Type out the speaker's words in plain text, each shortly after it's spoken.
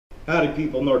Howdy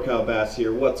people, NorCal Bass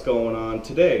here. What's going on?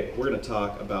 Today we're going to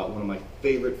talk about one of my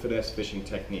favorite finesse fishing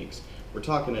techniques. We're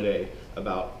talking today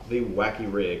about the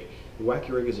Wacky Rig. The Wacky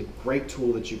Rig is a great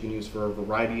tool that you can use for a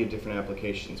variety of different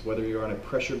applications. Whether you're on a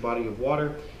pressured body of water,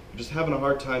 you're just having a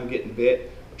hard time getting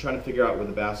bit, or trying to figure out where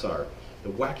the bass are. The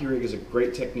Wacky Rig is a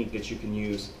great technique that you can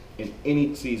use in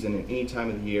any season, in any time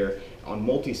of the year, on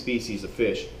multi-species of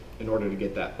fish in order to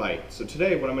get that bite. So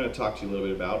today what I'm going to talk to you a little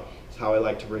bit about is how I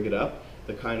like to rig it up,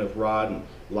 the kind of rod and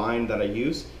line that I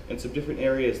use, and some different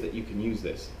areas that you can use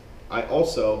this. I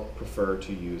also prefer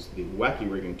to use the Wacky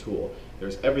rigging tool.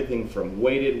 There's everything from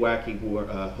weighted wacky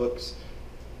hooks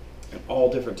and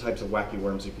all different types of wacky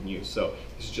worms you can use. So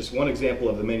this is just one example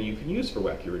of the many you can use for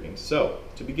wacky rigging. So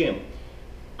to begin,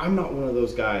 I'm not one of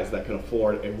those guys that can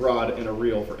afford a rod and a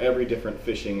reel for every different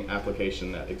fishing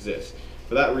application that exists.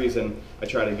 For that reason, I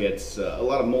try to get a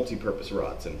lot of multi-purpose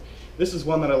rods, and this is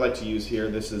one that I like to use here.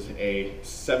 This is a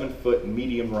 7-foot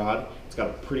medium rod. It's got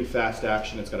a pretty fast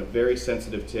action. It's got a very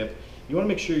sensitive tip. You want to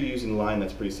make sure you're using line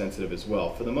that's pretty sensitive as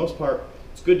well. For the most part,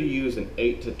 it's good to use an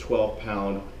 8 to 12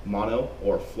 pound mono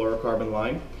or fluorocarbon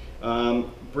line.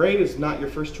 Braid is not your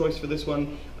first choice for this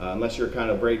one, unless you're a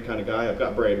kind of braid kind of guy. I've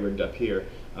got braid rigged up here.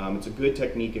 It's a good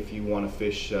technique if you want to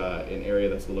fish an area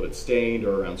that's a little bit stained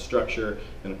or around structure,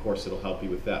 and of course it'll help you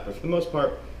with that. But for the most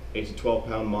part, 8 to 12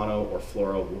 pound mono or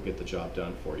fluoro will get the job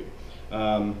done for you.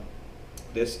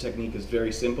 This technique is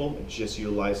very simple. It just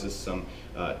utilizes some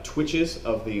twitches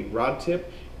of the rod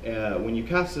tip. When you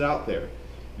cast it out there,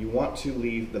 you want to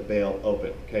leave the bail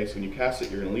open. Okay, so when you cast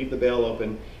it, you're going to leave the bail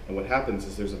open, and what happens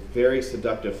is there's a very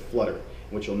seductive flutter.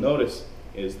 What you'll notice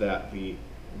is that the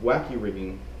Wacky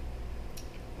rigging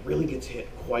really gets hit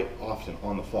quite often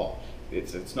on the fall.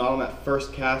 It's not on that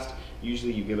first cast.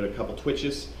 Usually you give it a couple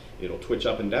twitches, it'll twitch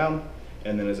up and down,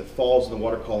 and then as it falls in the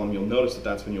water column, you'll notice that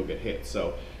that's when you'll get hit.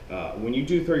 So when you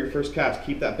do throw your first cast,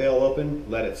 keep that bail open,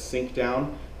 let it sink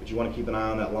down, but you want to keep an eye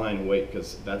on that line and wait,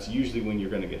 because that's usually when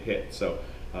you're going to get hit. So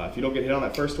if you don't get hit on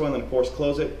that first one, then of course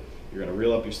close it. You're going to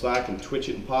reel up your slack and twitch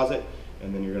it and pause it,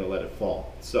 and then you're going to let it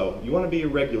fall. So you want to be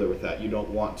irregular with that. You don't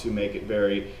want to make it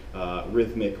very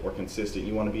rhythmic or consistent.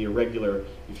 You want to be irregular.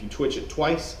 If you twitch it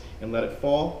twice and let it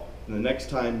fall, and the next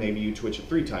time maybe you twitch it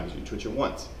 3 times, you twitch it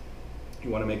once. You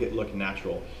want to make it look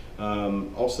natural.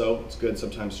 Also, it's good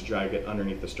sometimes to drag it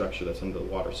underneath the structure that's under the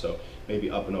water, so maybe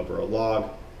up and over a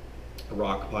log, a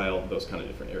rock pile, those kind of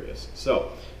different areas.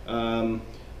 So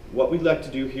what we'd like to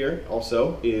do here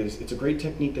also is, it's a great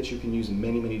technique that you can use in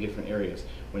many, many different areas.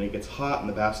 When it gets hot and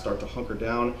the bass start to hunker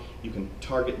down, you can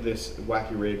target this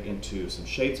Wacky rig into some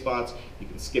shade spots. You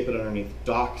can skip it underneath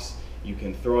docks. You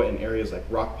can throw it in areas like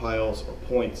rock piles or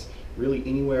points, really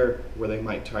anywhere where they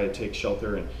might try to take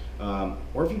shelter. And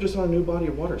or if you're just on a new body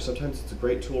of water, sometimes it's a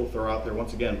great tool to throw out there.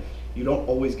 Once again, you don't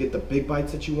always get the big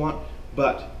bites that you want,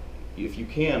 but if you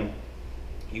can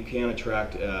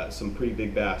attract some pretty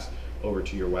big bass over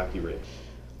to your Wacky rig.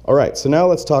 All right, so now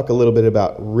let's talk a little bit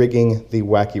about rigging the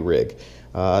Wacky rig.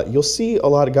 You'll see a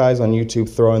lot of guys on YouTube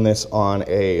throwing this on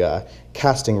a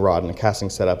casting rod and a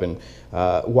casting setup, and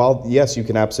while yes, you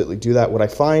can absolutely do that, what I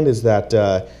find is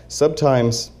that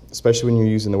sometimes, especially when you're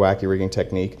using the Wacky rigging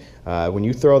technique, when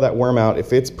you throw that worm out,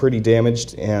 if it's pretty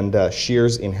damaged and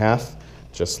shears in half,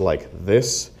 just like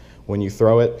this, when you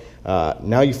throw it,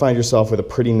 now you find yourself with a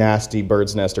pretty nasty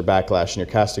bird's nest or backlash in your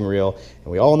casting reel,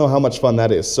 and we all know how much fun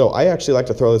that is. So I actually like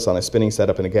to throw this on a spinning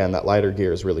setup, and again, that lighter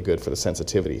gear is really good for the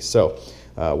sensitivity. So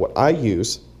what I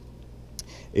use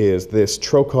is this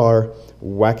Trocar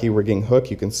Wacky rigging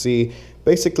hook. You can see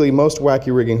basically most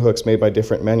Wacky rigging hooks made by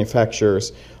different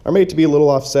manufacturers are made to be a little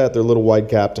offset. They're a little wide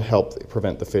gap to help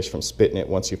prevent the fish from spitting it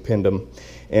once you've pinned them.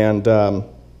 And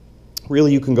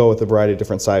really, you can go with a variety of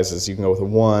different sizes. You can go with a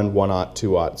 1, 1/0,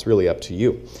 2/0. It's really up to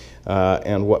you.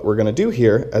 And what we're going to do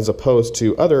here, as opposed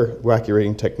to other Wacky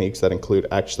rigging techniques that include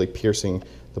actually piercing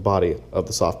the body of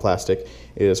the soft plastic,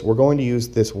 is we're going to use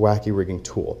this Wacky rigging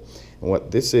tool. And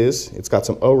what this is, it's got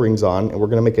some O-rings on, and we're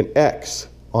going to make an X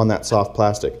on that soft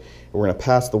plastic. And we're going to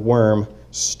pass the worm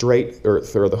straight, or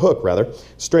the hook rather,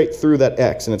 straight through that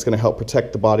X, and it's going to help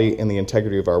protect the body and the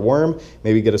integrity of our worm,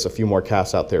 maybe get us a few more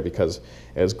casts out there, because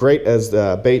as great as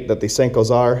the bait that the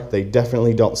Senkos are, they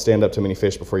definitely don't stand up to many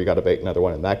fish before you got to bait another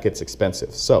one, and that gets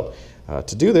expensive. So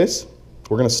to do this,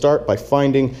 we're going to start by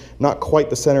finding not quite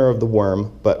the center of the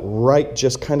worm, but right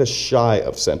just kind of shy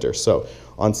of center. So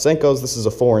on Senkos, this is a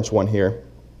 4-inch one here.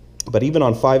 But even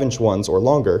on 5-inch ones or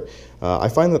longer, I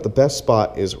find that the best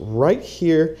spot is right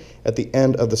here at the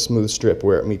end of the smooth strip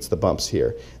where it meets the bumps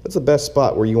here. That's the best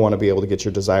spot where you want to be able to get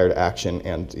your desired action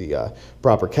and the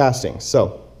proper casting.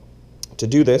 So to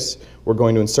do this, we're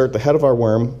going to insert the head of our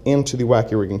worm into the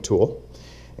Wacky rigging tool.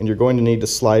 and you're going to need to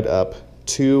slide up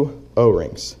 2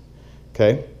 O-rings,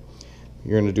 okay?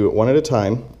 You're going to do it one at a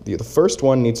time. The first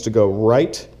one needs to go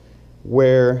right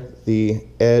where the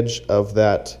edge of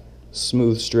that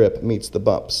smooth strip meets the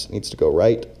bumps. It needs to go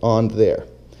right on there.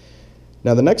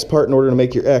 Now the next part, in order to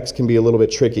make your X, can be a little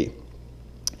bit tricky.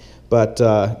 But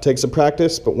take some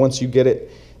practice, but once you get it,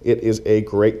 it is a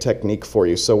great technique for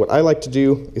you. So what I like to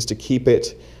do is to keep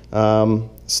it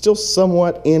still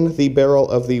somewhat in the barrel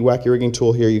of the Wacky rigging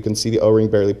tool here. You can see the O-ring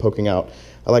barely poking out.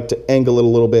 I like to angle it a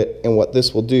little bit, and what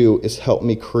this will do is help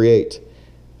me create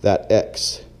that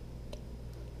X.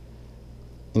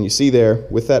 And you see there,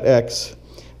 with that X,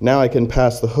 now I can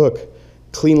pass the hook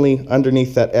cleanly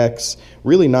underneath that X,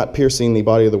 really not piercing the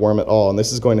body of the worm at all, and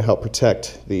this is going to help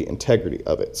protect the integrity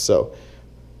of it. So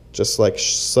just like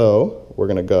so, we're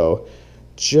going to go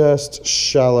just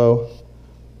shallow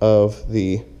of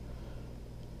the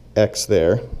X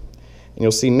there, and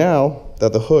you'll see now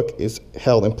that the hook is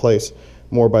held in place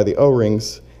more by the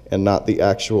O-rings and not the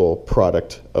actual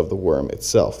product of the worm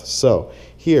itself. So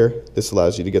here, this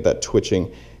allows you to get that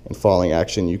twitching and falling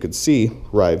action you could see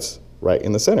rides right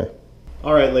in the center.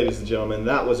 All right, ladies and gentlemen,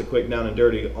 that was a quick down and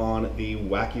dirty on the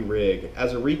Wacky Rig.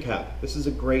 As a recap, this is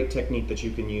a great technique that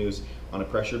you can use on a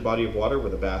pressured body of water where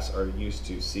the bass are used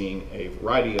to seeing a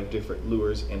variety of different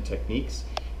lures and techniques.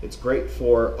 It's great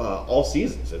for all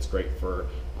seasons. It's great for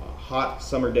hot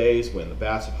summer days when the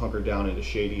bass have hunkered down into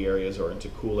shady areas or into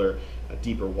cooler,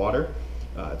 deeper water.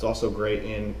 It's also great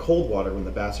in cold water when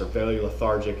the bass are very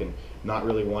lethargic and not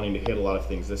really wanting to hit a lot of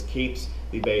things. This keeps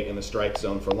the bait in the strike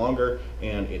zone for longer,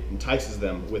 and it entices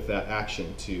them with that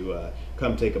action to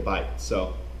come take a bite.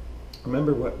 So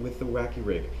remember, with the Wacky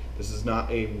Rig, this is not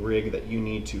a rig that you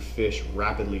need to fish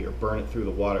rapidly or burn it through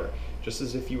the water. Just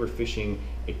as if you were fishing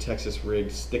a Texas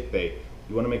rigged stick bait,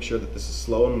 you want to make sure that this is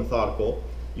slow and methodical.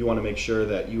 You want to make sure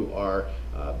that you are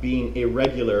being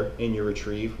irregular in your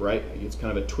retrieve, right? It's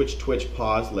kind of a twitch,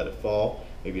 pause, let it fall,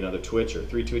 maybe another twitch or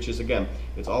 3 twitches. Again,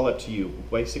 it's all up to you.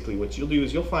 Basically, what you'll do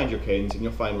is you'll find your cadence and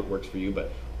you'll find what works for you,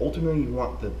 but ultimately you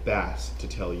want the bass to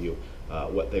tell you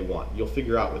what they want. You'll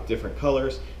figure out with different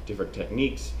colors, different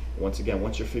techniques. Once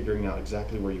you're figuring out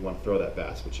exactly where you want to throw that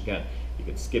bass, which again, you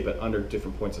can skip it under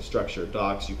different points of structure.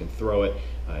 Docks, you can throw it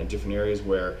in different areas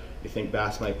where you think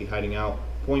bass might be hiding out.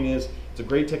 Point is, it's a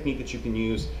great technique that you can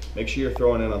use. Make sure you're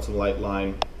throwing it on some light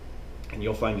line, and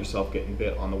you'll find yourself getting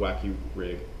bit on the Wacky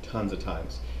Rig tons of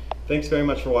times. Thanks very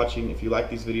much for watching. If you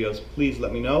like these videos, please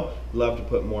let me know. Love to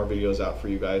put more videos out for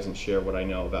you guys and share what I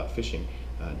know about fishing.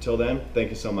 Until then, thank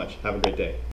you so much. Have a great day.